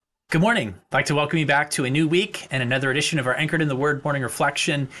Good morning. I'd like to welcome you back to a new week and another edition of our Anchored in the Word morning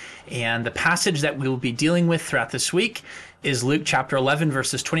reflection. And the passage that we will be dealing with throughout this week is Luke chapter 11,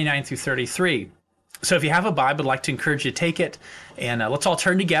 verses 29 through 33. So if you have a Bible, I'd like to encourage you to take it, and let's all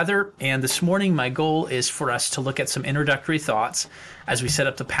turn together. And this morning, my goal is for us to look at some introductory thoughts as we set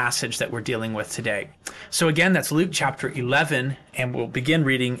up the passage that we're dealing with today. So again, that's Luke chapter 11, and we'll begin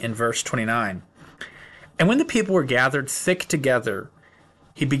reading in verse 29. And when the people were gathered thick together,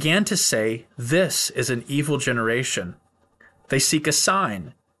 he began to say, "This is an evil generation. They seek a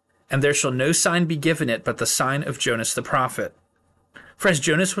sign, and there shall no sign be given it but the sign of Jonas the prophet. For as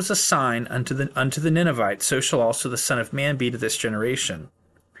Jonas was a sign unto the Ninevites, so shall also the Son of Man be to this generation.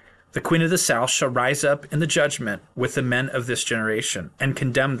 The queen of the south shall rise up in the judgment with the men of this generation, and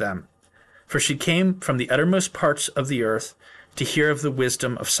condemn them. For she came from the uttermost parts of the earth to hear of the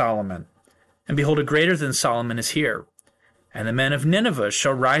wisdom of Solomon. And behold, a greater than Solomon is here. And the men of Nineveh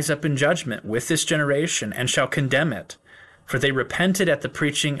shall rise up in judgment with this generation, and shall condemn it. For they repented at the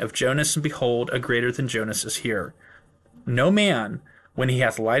preaching of Jonas, and behold, a greater than Jonas is here. No man, when he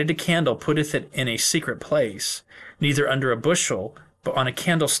hath lighted a candle, putteth it in a secret place, neither under a bushel, but on a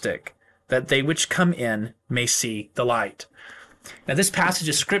candlestick, that they which come in may see the light." Now, this passage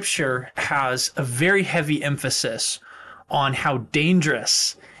of Scripture has a very heavy emphasis on how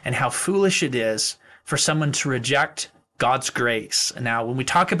dangerous and how foolish it is for someone to reject God's grace. Now, when we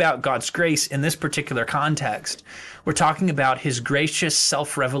talk about God's grace in this particular context, we're talking about his gracious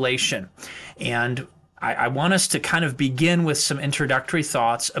self-revelation. And I want us to kind of begin with some introductory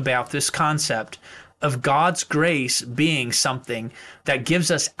thoughts about this concept of God's grace being something that gives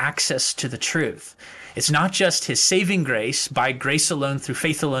us access to the truth. It's not just his saving grace, by grace alone, through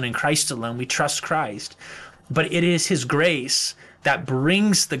faith alone, in Christ alone, we trust Christ, but it is his grace that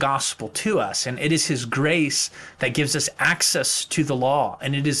brings the gospel to us. And it is his grace that gives us access to the law.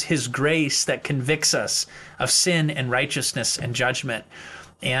 And it is his grace that convicts us of sin and righteousness and judgment.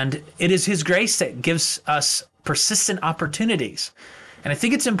 And it is his grace that gives us persistent opportunities. And I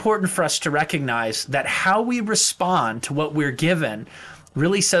think it's important for us to recognize that how we respond to what we're given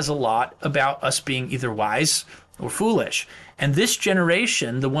really says a lot about us being either wise or foolish. And this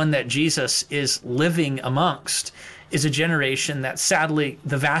generation, the one that Jesus is living amongst, is a generation that sadly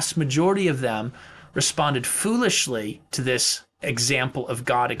the vast majority of them responded foolishly to this example of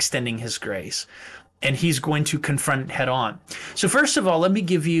God extending his grace. And he's going to confront it head on. So first of all, let me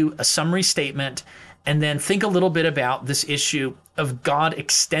give you a summary statement and then think a little bit about this issue of God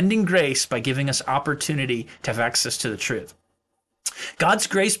extending grace by giving us opportunity to have access to the truth. God's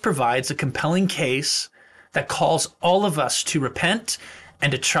grace provides a compelling case that calls all of us to repent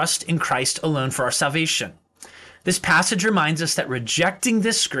and to trust in Christ alone for our salvation. This passage reminds us that rejecting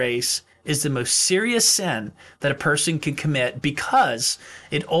this grace is the most serious sin that a person can commit because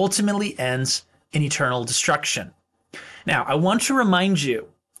it ultimately ends in eternal destruction. Now, I want to remind you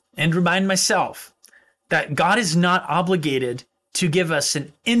and remind myself that God is not obligated to give us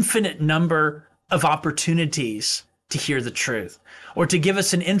an infinite number of opportunities to hear the truth, or to give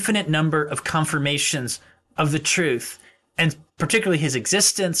us an infinite number of confirmations of the truth, and particularly his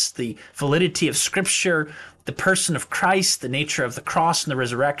existence, the validity of Scripture, the person of Christ, the nature of the cross and the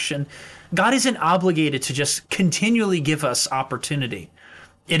resurrection. God isn't obligated to just continually give us opportunity.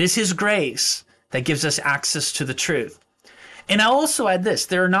 It is his grace that gives us access to the truth. And I'll also add this: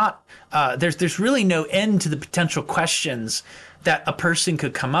 there's really no end to the potential questions that a person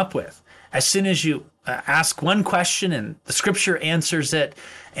could come up with. As soon as you ask one question and the Scripture answers it,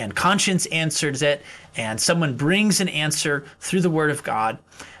 and conscience answers it, and someone brings an answer through the Word of God,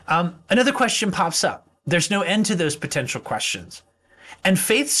 another question pops up. There's no end to those potential questions. And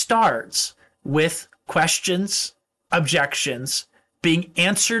faith starts with questions, objections, being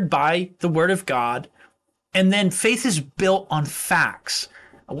answered by the Word of God, and then faith is built on facts.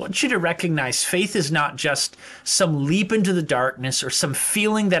 I want you to recognize faith is not just some leap into the darkness or some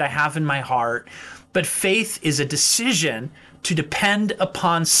feeling that I have in my heart, but faith is a decision to depend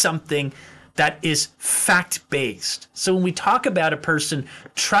upon something that is fact-based. So when we talk about a person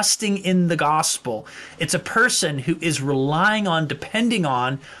trusting in the gospel, it's a person who is relying on, depending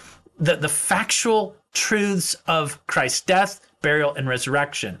on the factual truths of Christ's death, burial, and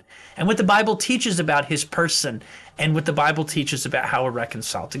resurrection, and what the Bible teaches about his person, and what the Bible teaches about how we're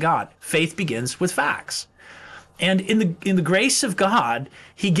reconciled to God. Faith begins with facts. And in the grace of God,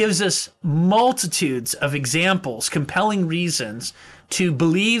 he gives us multitudes of examples, compelling reasons to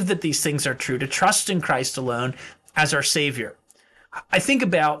believe that these things are true, to trust in Christ alone as our Savior. I think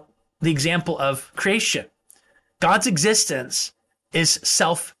about the example of creation. God's existence is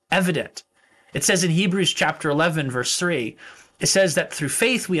self-evident. It says in Hebrews chapter 11, verse 3, It says that through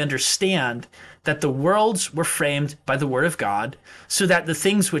faith we understand that the worlds were framed by the word of God, so that the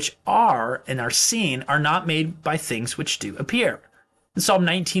things which are and are seen are not made by things which do appear. In Psalm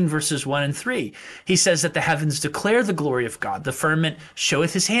 19, verses 1 and 3, he says that the heavens declare the glory of God, the firmament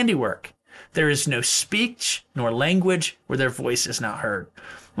showeth his handiwork. There is no speech nor language where their voice is not heard.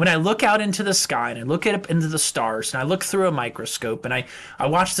 When I look out into the sky and I look up into the stars and I look through a microscope and I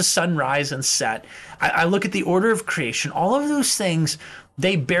watch the sun rise and set, I look at the order of creation, all of those things,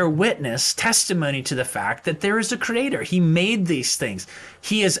 they bear witness, testimony to the fact that there is a creator. He made these things.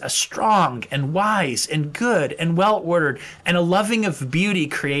 He is a strong and wise and good and well-ordered and a loving of beauty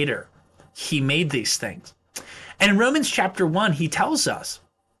creator. He made these things. And in Romans chapter 1, he tells us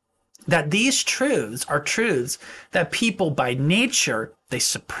that these truths are truths that people by nature, they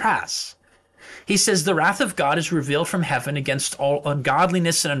suppress. He says the wrath of God is revealed from heaven against all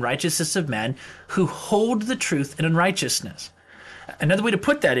ungodliness and unrighteousness of men who hold the truth in unrighteousness. Another way to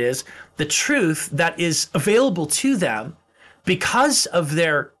put that is the truth that is available to them because of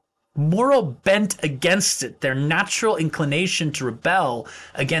their moral bent against it, their natural inclination to rebel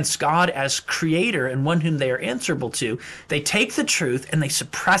against God as creator and one whom they are answerable to. They take the truth and they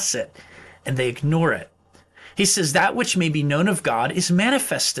suppress it and they ignore it. He says that which may be known of God is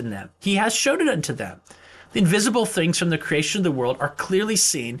manifest in them. He has showed it unto them. The invisible things from the creation of the world are clearly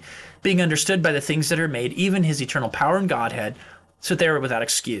seen, being understood by the things that are made, even his eternal power and Godhead, so they are without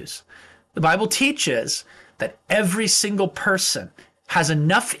excuse. The Bible teaches that every single person has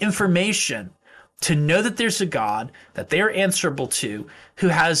enough information to know that there's a God that they are answerable to, who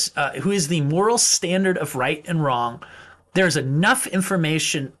is the moral standard of right and wrong. There's enough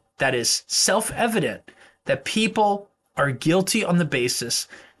information that is self-evident that people are guilty on the basis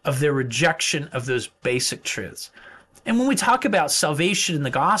of their rejection of those basic truths. And when we talk about salvation in the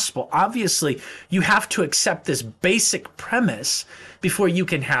gospel, obviously you have to accept this basic premise before you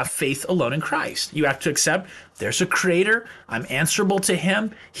can have faith alone in Christ. You have to accept there's a creator. I'm answerable to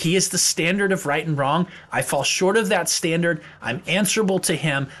him. He is the standard of right and wrong. I fall short of that standard. I'm answerable to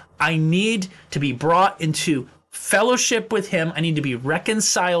him. I need to be brought into fellowship with him. I need to be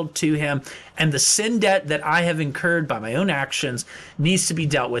reconciled to him. And the sin debt that I have incurred by my own actions needs to be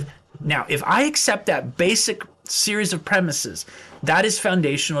dealt with. Now, if I accept that basic series of premises, that is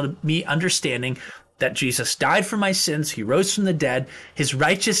foundational to me understanding that Jesus died for my sins. He rose from the dead. His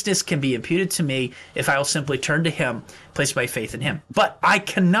righteousness can be imputed to me if I will simply turn to him, place my faith in him. But I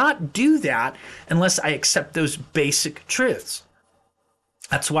cannot do that unless I accept those basic truths.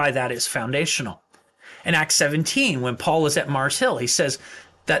 That's why that is foundational. In Acts 17, when Paul is at Mars Hill, he says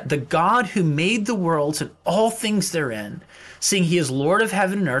that the God who made the worlds and all things therein, seeing he is Lord of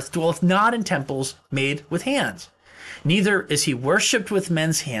heaven and earth, dwelleth not in temples made with hands. Neither is he worshipped with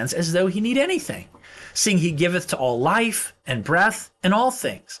men's hands as though he need anything, seeing he giveth to all life and breath and all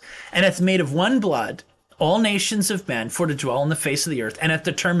things, and hath made of one blood all nations of men for to dwell on the face of the earth, and hath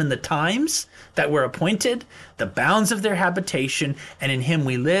determined the times that were appointed, the bounds of their habitation, and in him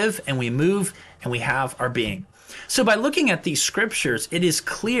we live and we move and we have our being. So by looking at these scriptures, it is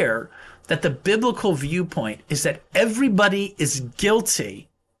clear that the biblical viewpoint is that everybody is guilty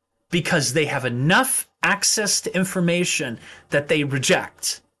because they have enough access to information that they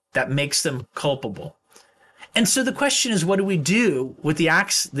reject that makes them culpable. And so the question is, what do we do with the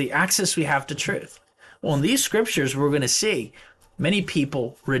access we have to truth? Well, in these scriptures, we're going to see many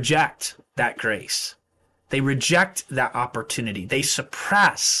people reject that grace. They reject that opportunity. They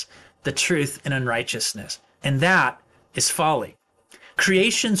suppress the truth in unrighteousness. And that is folly.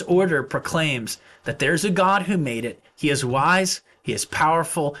 Creation's order proclaims that there's a God who made it. He is wise. He is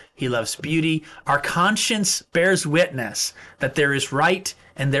powerful. He loves beauty. Our conscience bears witness that there is right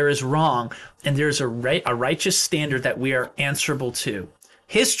and there is wrong, and there's a righteous standard that we are answerable to.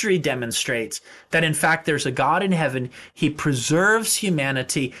 History demonstrates that, in fact, there's a God in heaven. He preserves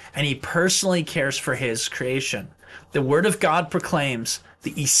humanity, and he personally cares for his creation. The Word of God proclaims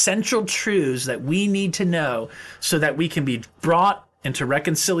the essential truths that we need to know so that we can be brought into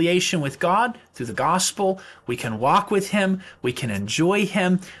reconciliation with God through the gospel. We can walk with him. We can enjoy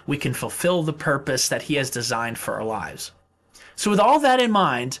him. We can fulfill the purpose that he has designed for our lives. So with all that in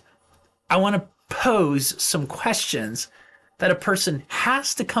mind, I want to pose some questions that a person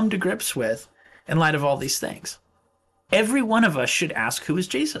has to come to grips with in light of all these things. Every one of us should ask, who is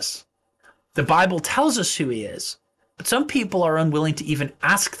Jesus? The Bible tells us who he is, but some people are unwilling to even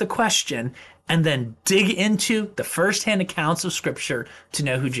ask the question and then dig into the firsthand accounts of Scripture to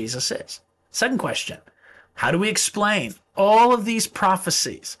know who Jesus is. Second question, how do we explain all of these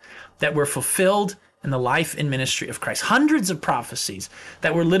prophecies that were fulfilled and the life and ministry of Christ. Hundreds of prophecies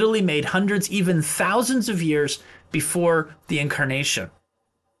that were literally made hundreds, even thousands of years before the incarnation.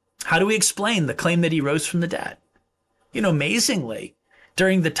 How do we explain the claim that he rose from the dead? Amazingly,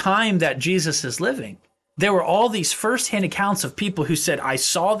 during the time that Jesus is living, there were all these firsthand accounts of people who said, I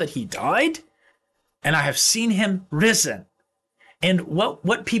saw that he died and I have seen him risen. And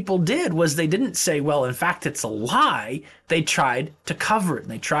what people did was they didn't say, well, in fact, it's a lie. They tried to cover it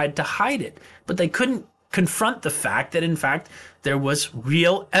and they tried to hide it, but they couldn't confront the fact that, in fact, there was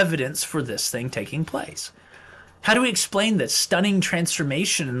real evidence for this thing taking place. How do we explain this stunning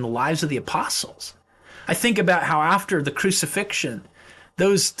transformation in the lives of the apostles? I think about how after the crucifixion,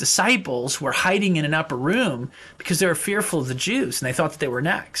 those disciples were hiding in an upper room because they were fearful of the Jews and they thought that they were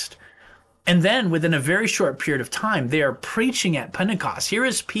next. And then within a very short period of time, they are preaching at Pentecost. Here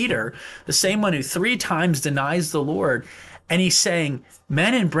is Peter, the same one who 3 times denies the Lord. And he's saying,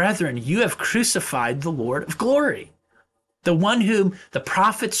 men and brethren, you have crucified the Lord of glory, the one whom the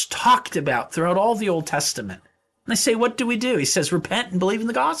prophets talked about throughout all the Old Testament. And they say, what do we do? He says, repent and believe in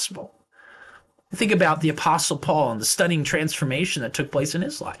the gospel. Think about the Apostle Paul and the stunning transformation that took place in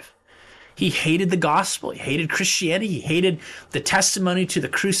his life. He hated the gospel. He hated Christianity. He hated the testimony to the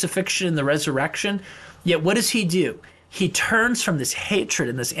crucifixion and the resurrection. Yet what does he do? He turns from this hatred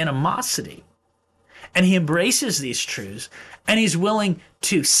and this animosity, and he embraces these truths, and he's willing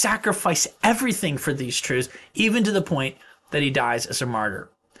to sacrifice everything for these truths, even to the point that he dies as a martyr.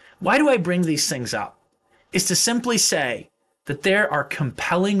 Why do I bring these things up? It's to simply say that there are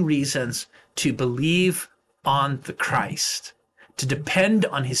compelling reasons to believe on the Christ, to depend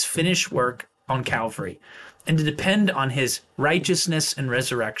on his finished work on Calvary, and to depend on his righteousness and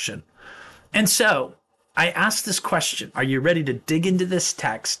resurrection. And so I ask this question: are you ready to dig into this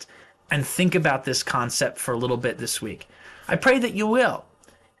text and think about this concept for a little bit this week? I pray that you will.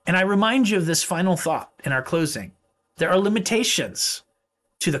 And I remind you of this final thought in our closing. There are limitations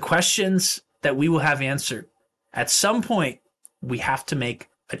to the questions that we will have answered. At some point, we have to make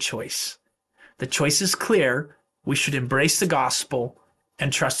a choice. The choice is clear. We should embrace the gospel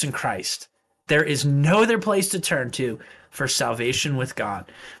and trust in Christ. There is no other place to turn to for salvation with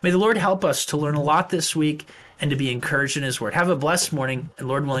God. May the Lord help us to learn a lot this week and to be encouraged in his word. Have a blessed morning, and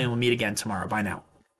Lord willing, we'll meet again tomorrow. Bye now.